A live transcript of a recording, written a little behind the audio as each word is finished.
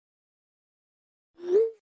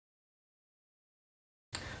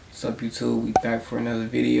What's up, YouTube? We back for another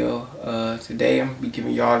video. Today I'm gonna be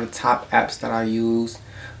giving y'all the top apps that I use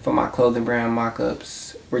for my clothing brand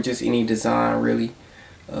Mockups, or just any design really.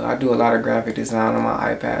 I do a lot of graphic design on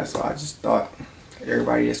my iPad, so I just thought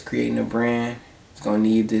everybody that's creating a brand is gonna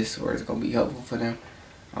need this, or it's gonna be helpful for them.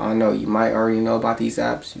 I don't know, you might already know about these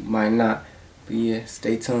apps, you might not, but yeah,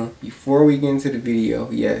 stay tuned. Before we get into the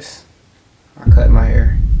video, yes, I cut my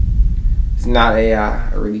hair. It's not AI,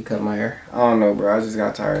 I really cut my hair. I don't know, bro, I just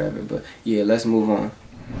got tired of it, but yeah, let's move on.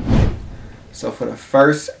 So for the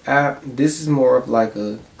first app, this is more of like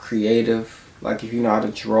a creative, like if you know how to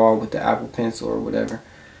draw with the Apple Pencil or whatever.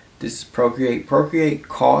 This is Procreate. Procreate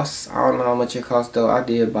costs, I don't know how much it costs though. I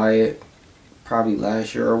did buy it probably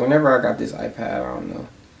last year or whenever I got this iPad, I don't know.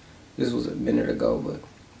 This was a minute ago, but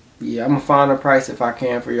yeah, I'm gonna find a price if I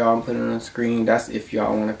can for y'all and put it on the screen. That's if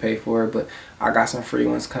y'all want to pay for it, but I got some free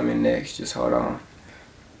ones coming next. Just hold on.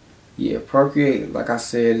 Yeah, Procreate, like I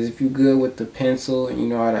said, is if you're good with the pencil and you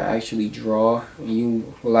know how to actually draw, and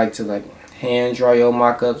you would like to like hand draw your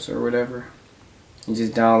mockups or whatever, and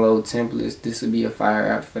just download templates, this would be a fire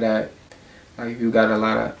app for that. Like if you got a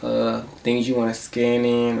lot of things you want to scan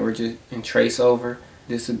in or just trace over,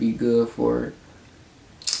 this would be good for it.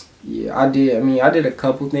 Yeah, I did a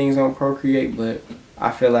couple things on Procreate, but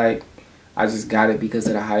I feel like I just got it because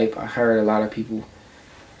of the hype. I heard a lot of people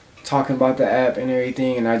talking about the app and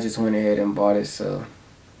everything, and I just went ahead and bought it. So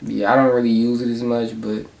yeah, I don't really use it as much,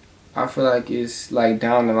 but I feel like it's like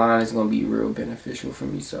down the line it's gonna be real beneficial for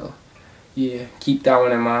me. So yeah, keep that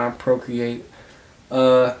one in mind, Procreate.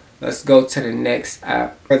 Let's go to the next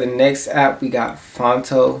app. For the next app, we got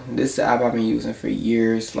Fonto. This is the app I've been using for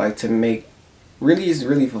years, like to make. It's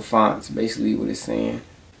really for fonts, basically what it's saying.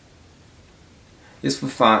 It's for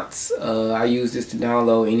fonts. I use this to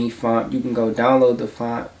download any font. You can go download the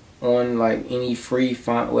font on like any free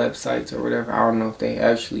font websites or whatever. I don't know if they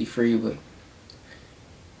actually free, but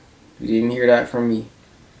you didn't hear that from me.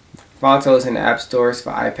 Fonto is in the app stores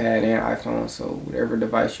for iPad and iPhone, so whatever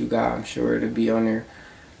device you got, I'm sure it'll be on there.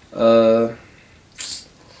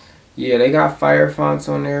 Yeah, they got fire fonts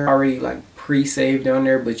on there already, like pre-saved on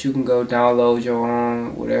there, but you can go download your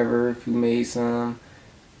own, whatever, if you made some.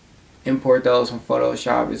 Import those from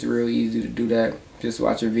Photoshop. It's real easy to do that. Just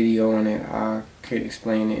watch a video on it. I can't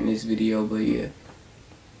explain it in this video, but yeah,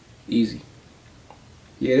 easy.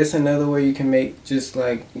 Yeah, this is another way you can make, just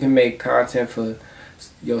like you can make content for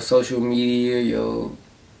your social media,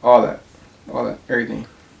 all that, everything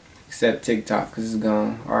except TikTok because it's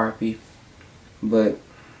gone, RIP. But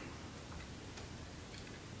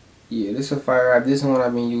yeah, this is a fire app. This is one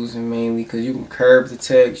I've been using mainly because you can curve the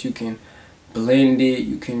text, you can blend it,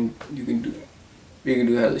 you can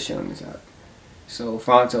do hella shit on this app. So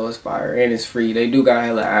Fonto is fire and it's free. They do got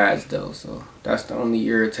hella ads though, so that's the only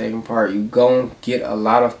irritating part. You gon' get a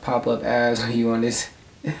lot of pop-up ads when you on this,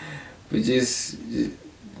 but just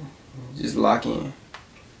lock in.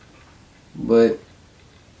 But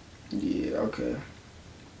yeah, okay.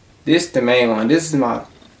 This the main one. This is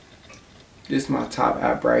my top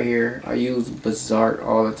app right here. I use Bizar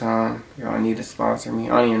all the time. Y'all need to sponsor me.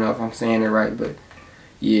 I don't even know if I'm saying it right, but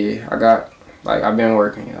yeah, I've been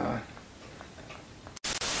working, y'all.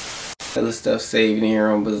 Other stuff saved in here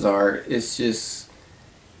on Bizar. It's just,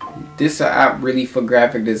 this is an app really for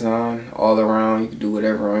graphic design all around. You can do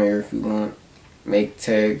whatever on here if you want. Make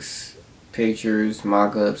text, pictures,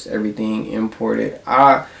 mockups, everything, import it.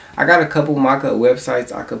 I got a couple mockup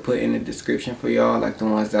websites I could put in the description for y'all, like the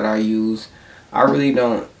ones that I use. I really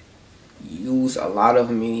don't use a lot of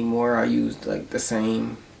them anymore. I use like the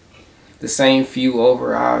same few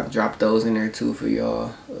over. I'll drop those in there too for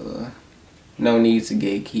y'all. No need to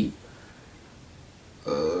gatekeep.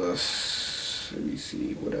 Let me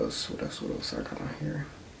see what else I got on here.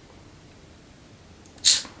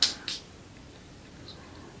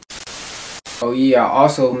 Oh yeah, I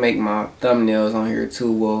also make my thumbnails on here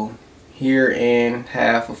too. Well, here and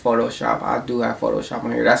half of Photoshop. I do have Photoshop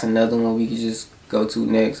on here. That's another one we could just go to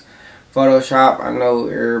next. Photoshop, I know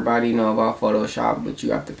everybody know about Photoshop, but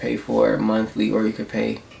you have to pay for it monthly, or you could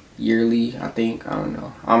pay yearly, I think. I don't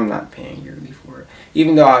know. I'm not paying yearly for it,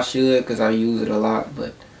 even though I should because I use it a lot,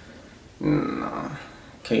 but nah,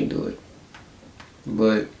 can't do it.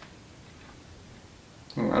 But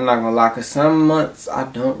I'm not gonna lie, cause some months I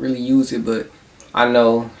don't really use it, but I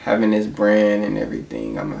know having this brand and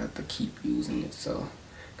everything, I'm gonna have to keep using it. So,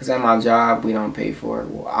 cause at my job we don't pay for it.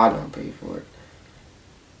 Well, I don't pay for it.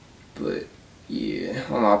 But yeah,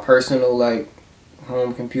 on my personal like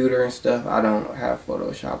home computer and stuff, I don't have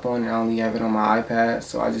Photoshop on it. I only have it on my iPad,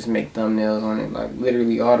 so I just make thumbnails on it. Like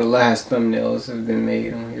literally all the last thumbnails have been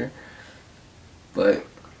made on here. But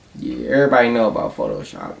yeah, everybody know about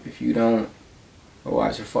Photoshop. If you don't, or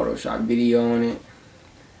watch a Photoshop video on it,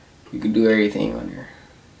 you can do everything on there,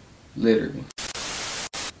 literally.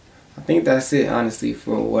 I think that's it, honestly,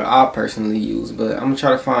 for what I personally use, but I'm gonna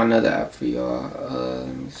try to find another app for y'all.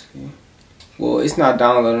 Let me see. Well, it's not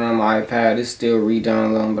downloading on my iPad, it's still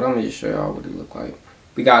re-downloading, but I'm gonna just show y'all what it look like.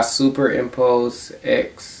 We got Superimpose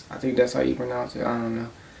X, I think that's how you pronounce it, I don't know.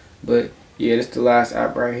 But yeah, this is the last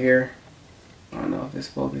app right here. I don't know if it's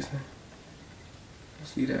focusing.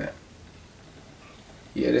 See that?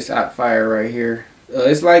 Yeah, this app fire right here.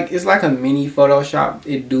 It's like a mini Photoshop.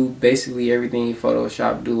 It do basically everything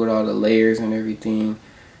Photoshop do with all the layers and everything.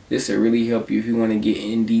 This will really help you if you want to get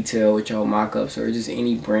in detail with your mockups or just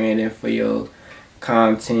any branding for your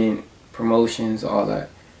content, promotions, all that.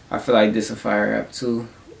 I feel like this is a fire app too.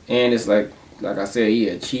 And it's like I said,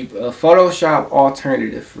 yeah, cheap. A Photoshop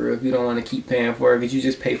alternative for if you don't want to keep paying for it, because you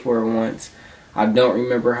just pay for it once. I don't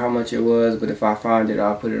remember how much it was, but if I find it,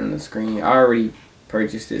 I'll put it on the screen. I already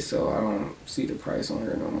purchased it, so I don't see the price on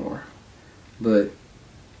here no more. But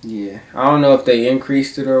yeah, I don't know if they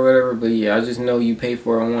increased it or whatever, but yeah, I just know you pay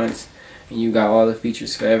for it once and you got all the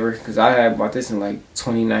features forever. Because I had bought this in like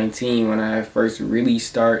 2019 when I first really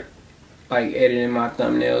start like editing my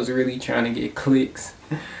thumbnails, really trying to get clicks.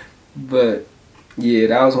 But yeah,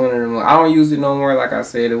 that was one of them. I don't use it no more. Like I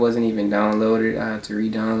said, it wasn't even downloaded. I had to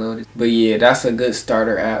re-download it. But yeah, that's a good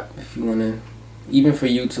starter app if you want to, even for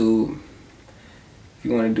YouTube, if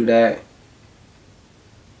you want to do that.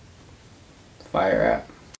 Fire app.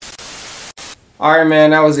 Alright, man,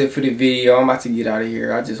 that was it for the video. I'm about to get out of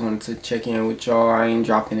here. I just wanted to check in with y'all. I ain't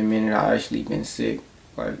dropped in a minute. I actually been sick,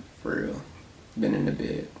 like for real. Been in the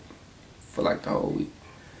bed for like the whole week.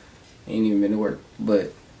 Ain't even been to work,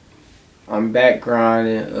 but I'm back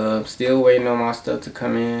grinding. Still waiting on my stuff to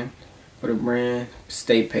come in for the brand.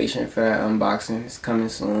 Stay patient for that unboxing. It's coming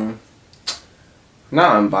soon.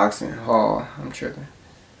 Not unboxing, haul. I'm tripping.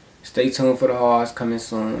 Stay tuned for the haul. It's coming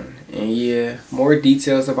soon. And yeah, more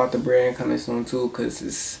details about the brand coming soon too, because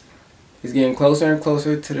it's getting closer and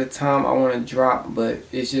closer to the time I want to drop. But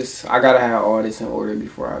it's just, I gotta have all this in order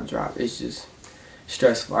before I drop. It's just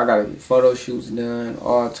stressful. I gotta get photo shoots done,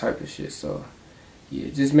 all type of shit. So yeah,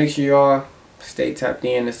 just make sure y'all stay tapped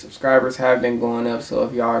in. The subscribers have been going up, so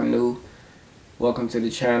if y'all are new, welcome to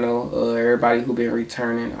the channel. Everybody who been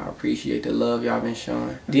returning, I appreciate the love y'all been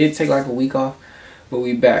showing. Did take like a week off, but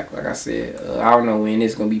we back. Like I said, I don't know when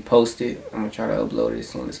it's gonna be posted. I'm gonna try to upload it as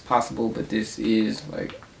soon as possible, but this is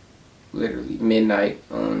like literally midnight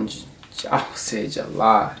on I said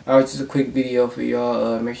July. Alright, just a quick video for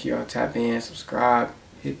y'all. Make sure y'all tap in, subscribe,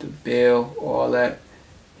 hit the bell, all that.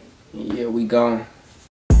 Yeah, we gone.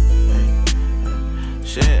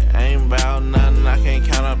 Shit ain't about nothing. I can't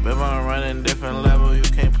count up if I'm running different levels.